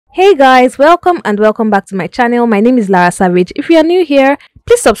Hey guys, welcome and welcome back to my channel. My name is Lara Savage. If you are new here,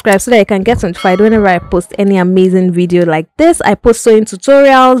 please subscribe so that you can get notified whenever I post any amazing video like this. I post sewing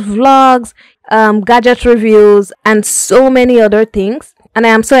tutorials, vlogs, gadget reviews, and so many other things. And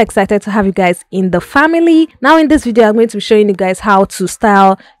I am so excited to have you guys in the family. Now in this video, I'm going to be showing you guys how to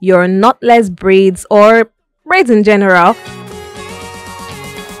style your knotless braids or braids in general.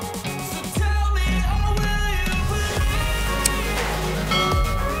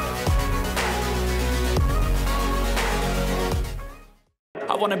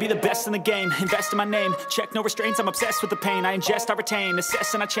 I wanna be the best in the game, invest in my name, check no restraints, I'm obsessed with the pain. I ingest, I retain,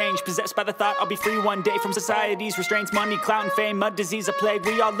 assess and I change, possessed by the thought I'll be free one day from society's restraints. Money, clout and fame, mud, disease, a plague.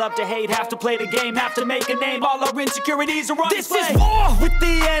 We all love to hate, have to play the game, have to make a name. All our insecurities are on display. This is war with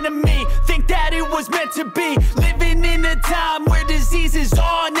the enemy, think that it was meant to be. Living in a time where disease is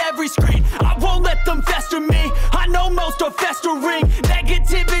on every screen. I won't let them fester me, I know most are festering.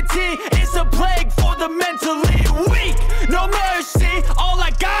 Negativity is a plague for the mentally weak. No mercy, all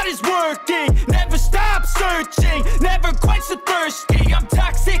I got is working. Never stop searching, never quench the thirsty. I'm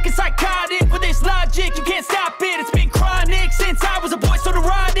toxic and psychotic with this logic, you can't stop it. It's been chronic since I was a boy, so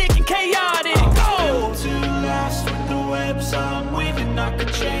neurotic and chaotic. I'm built to last with the webs I'm weaving. I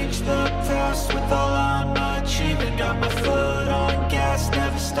could change the past with all I'm achieving. Got my foot on gas,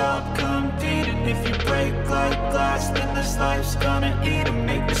 never stop competing. If you break like glass, then this life's gonna eat 'em.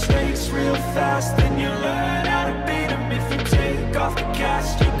 Make mistakes real fast, then you learn how to beat 'em. If you take off the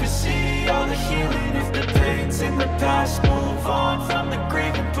cast, you can see all the healing. If the pain's in the past, move on from the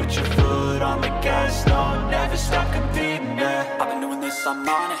grave and put your foot on the gas. No, never stop competing, yeah. I've been doing this, I'm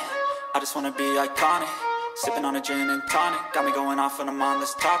on it. I just wanna be iconic. Sipping on a gin and tonic, got me going off when I'm on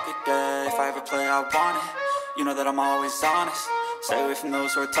this topic, yeah. If I ever play, I want it. You know that I'm always honest. Stay away from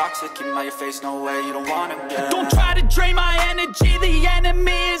those who are toxic. Keep them out your face, no way, you don't want them, yeah. Don't try to drain my energy. The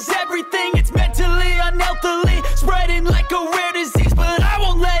enemy is everything. It's mentally, unhealthily, spreading like a rare disease. But I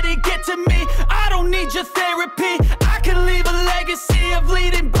won't let it get to me. I don't need your therapy. I can leave a legacy of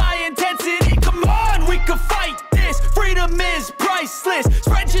leading by intensity. Come on, we can fight this. Freedom is priceless.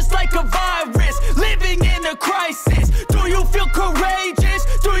 Spread just like a virus. Living in a crisis. Do you feel courageous?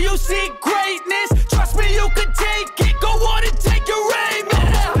 Do you seek greatness? Trust me, you can take it. Go on and take your aim.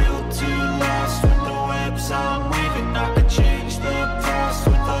 I'm built to last with the webs I'm weaving. I could change the past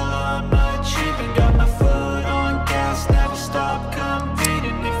with all I'm achieving. Got my foot on gas, never stop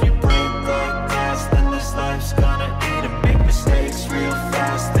competing. If you break like glass, then this life's gonna eat 'em. Make mistakes real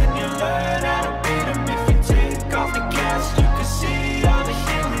fast, then you learn how to beat 'em. If you take off the cast, you can see all the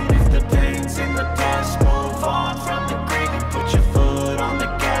healing. If the pain's in the past, move on from the grave and put your foot on the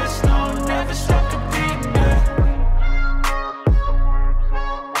gas. No, never stop competing, yeah.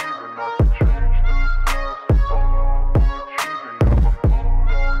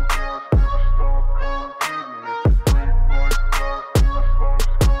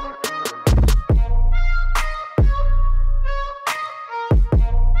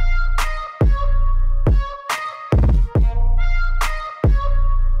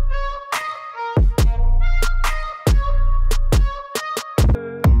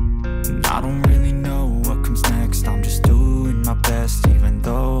 I don't really know what comes next. I'm just doing my best, even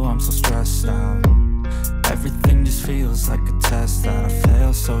though I'm so stressed out. Everything just feels like a test that I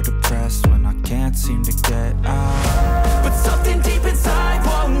fail, so depressed when I can't seem to get out. But something deep inside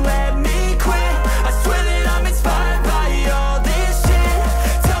won't let me quit. I swear that I'm inspired by all this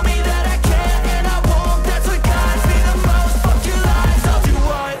shit. Tell me that I can and I won't. That's what guides me the most. Fuck your lies, I'll do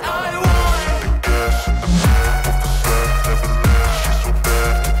what I want.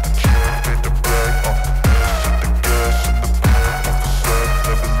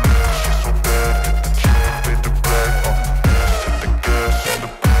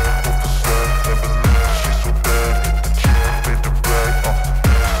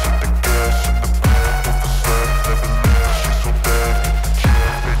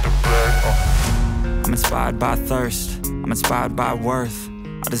 I'm inspired by thirst, I'm inspired by worth.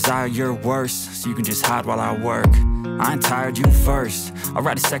 I desire your worst, so you can just hide while I work. I ain't tired, you first. I'll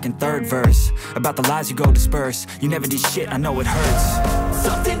write a second, third verse about the lies you go disperse. You never did shit, I know it hurts.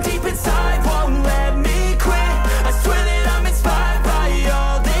 Something deep inside won't let me quit. I swear that I'm inspired by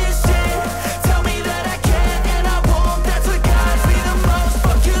all this shit. Tell me that I can and I won't. That's what guides me the most.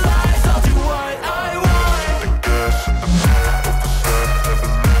 Fuck your lies, I'll do what I want.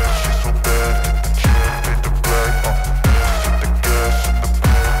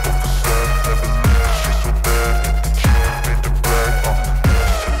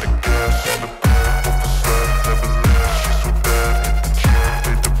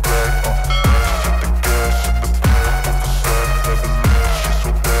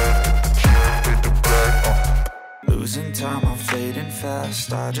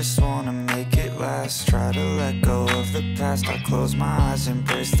 fast. I just wanna make it last. Try to let go of the past. I close my eyes,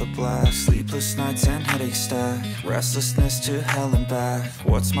 embrace the blast. Sleepless nights and headache stack. Restlessness to hell and back.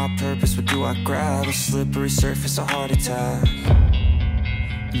 What's my purpose? What do I grab? A slippery surface, a heart attack.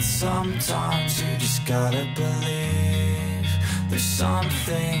 And sometimes you just gotta believe there's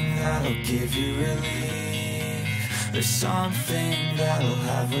something that'll give you relief. There's something that'll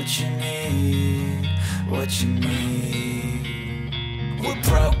have what you need, what you need. We're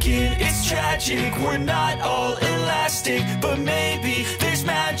broken, it's tragic, we're not all elastic, but maybe there's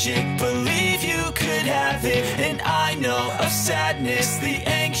magic. Believe you could have it. And I know of sadness, the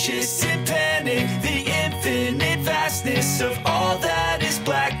anxious and panic, the infinite vastness of all that is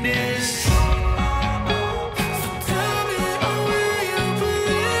blackness.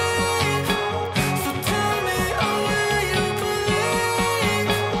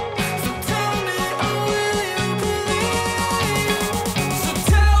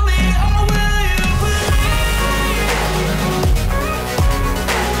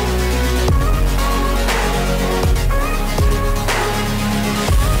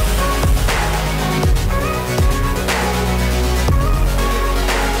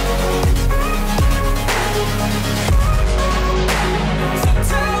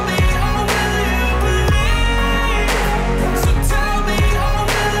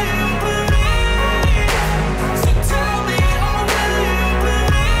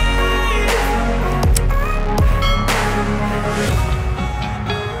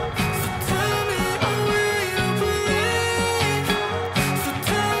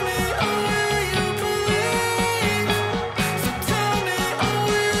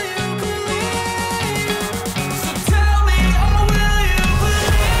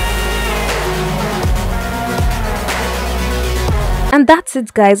 And that's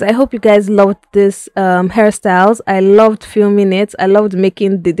it, guys. I hope you guys loved this hairstyles. I loved filming it. I loved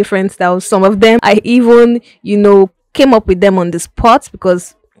making the different styles. Some of them I even, came up with them on the spot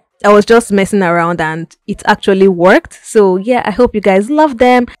because I was just messing around and it actually worked. So yeah, I hope you guys love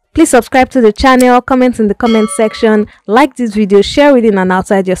them. Please subscribe to the channel, comment in the comment section, like this video, share within and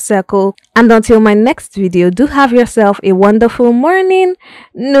outside your circle. And until my next video, do have yourself a wonderful morning,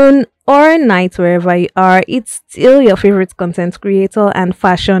 noon, or night wherever you are. It's still your favorite content creator and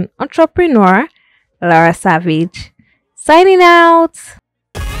fashion entrepreneur, Lara Savage, signing out.